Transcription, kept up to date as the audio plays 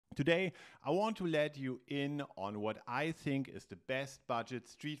Today, I want to let you in on what I think is the best budget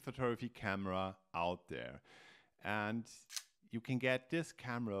street photography camera out there. And you can get this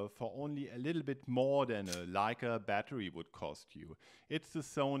camera for only a little bit more than a Leica battery would cost you. It's the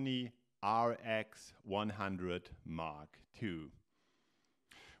Sony RX100 Mark II.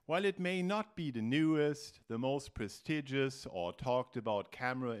 While it may not be the newest, the most prestigious or talked about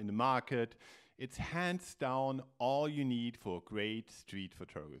camera in the market, it's hands down all you need for great street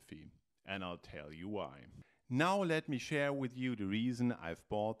photography. And I'll tell you why. Now let me share with you the reason I've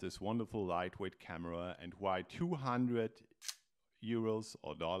bought this wonderful lightweight camera and why 200 euros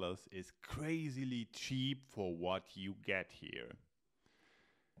or dollars is crazily cheap for what you get here.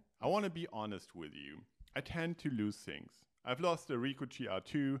 I want to be honest with you. I tend to lose things. I've lost a Ricoh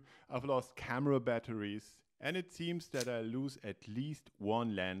GR3, I've lost camera batteries, and it seems that I lose at least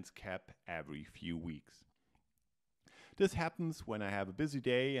one lens cap every few weeks. This happens when I have a busy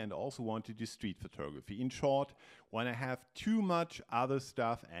day and also want to do street photography. In short, when I have too much other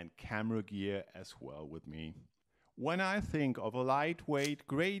stuff and camera gear as well with me. When I think of a lightweight,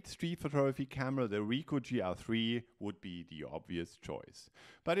 great street photography camera, the Ricoh GR3 would be the obvious choice.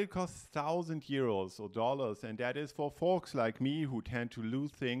 But it costs 1,000 euros or dollars, and that is for folks like me who tend to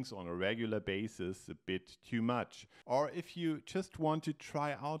lose things on a regular basis a bit too much. Or if you just want to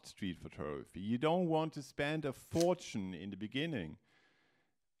try out street photography, you don't want to spend a fortune in the beginning.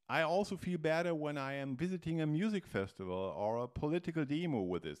 I also feel better when I am visiting a music festival or a political demo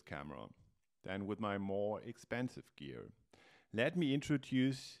with this camera than with my more expensive gear. Let me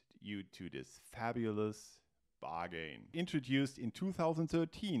introduce you to this fabulous bargain. Introduced in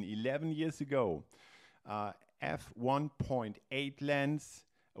 2013, 11 years ago. F1.8 lens,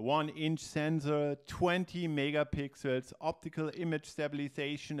 a 1-inch sensor, 20 megapixels, optical image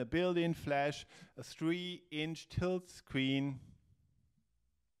stabilization, a built-in flash, a 3-inch tilt screen,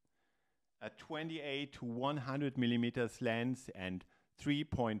 a 28 to 100 millimeters lens, and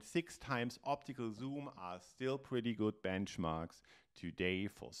 3.6 times optical zoom are still pretty good benchmarks today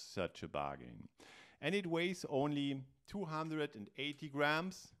for such a bargain. And it weighs only 280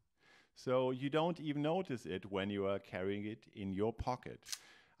 grams, so you don't even notice it when you are carrying it in your pocket.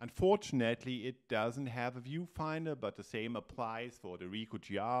 Unfortunately, it doesn't have a viewfinder, but the same applies for the Ricoh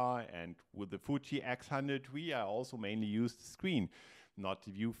GR, and with the Fuji X100 II, I also mainly use the screen, not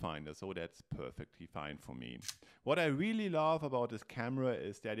the viewfinder, so that's perfectly fine for me. What I really love about this camera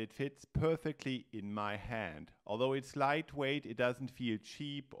is that it fits perfectly in my hand. Although it's lightweight, it doesn't feel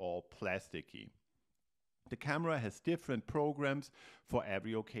cheap or plasticky. The camera has different programs for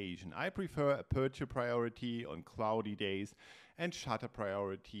every occasion. I prefer aperture priority on cloudy days and shutter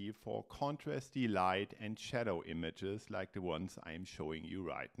priority for contrasty light and shadow images like the ones I am showing you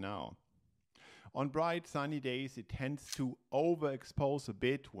right now. On bright sunny days it tends to overexpose a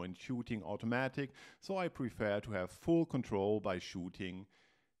bit when shooting automatic, so I prefer to have full control by shooting,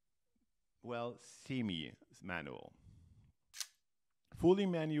 well, semi-manual. Fully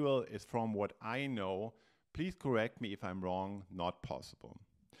manual is, from what I know, please correct me if I'm wrong, not possible.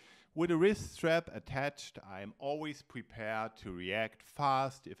 With a wrist strap attached, I am always prepared to react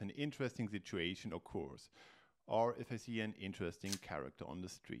fast if an interesting situation occurs, or if I see an interesting character on the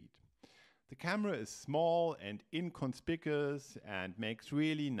street. The camera is small and inconspicuous and makes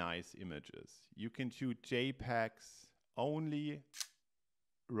really nice images. You can shoot JPEGs only,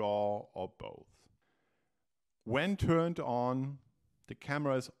 RAW, or both. When turned on, the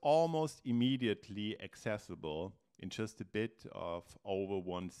camera is almost immediately accessible in just a bit of over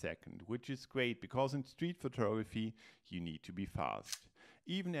 1 second, which is great because in street photography you need to be fast.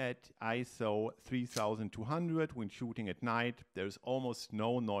 Even at ISO 3200 when shooting at night, there's almost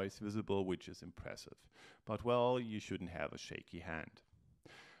no noise visible, which is impressive. But well, you shouldn't have a shaky hand.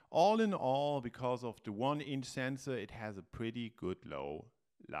 All in all, because of the 1-inch sensor, it has a pretty good low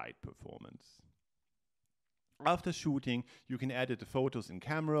light performance. After shooting, you can edit the photos in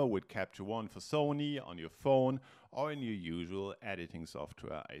camera with Capture One for Sony on your phone or in your usual editing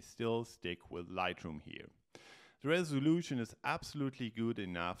software. I still stick with Lightroom here. The resolution is absolutely good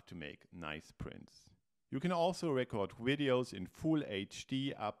enough to make nice prints. You can also record videos in full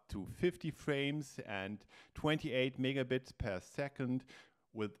HD up to 50 frames and 28 megabits per second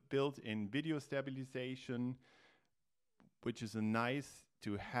with built-in video stabilization, which is a nice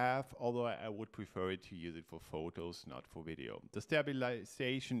to have, although I would prefer it to use it for photos, not for video. The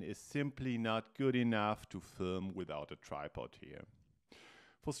stabilization is simply not good enough to film without a tripod here.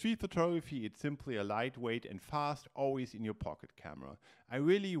 For street photography, it's simply a lightweight and fast, always in your pocket camera. I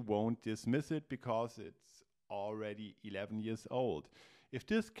really won't dismiss it because it's already 11 years old. If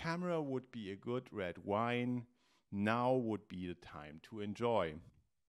this camera would be a good red wine, Now would be the time to enjoy.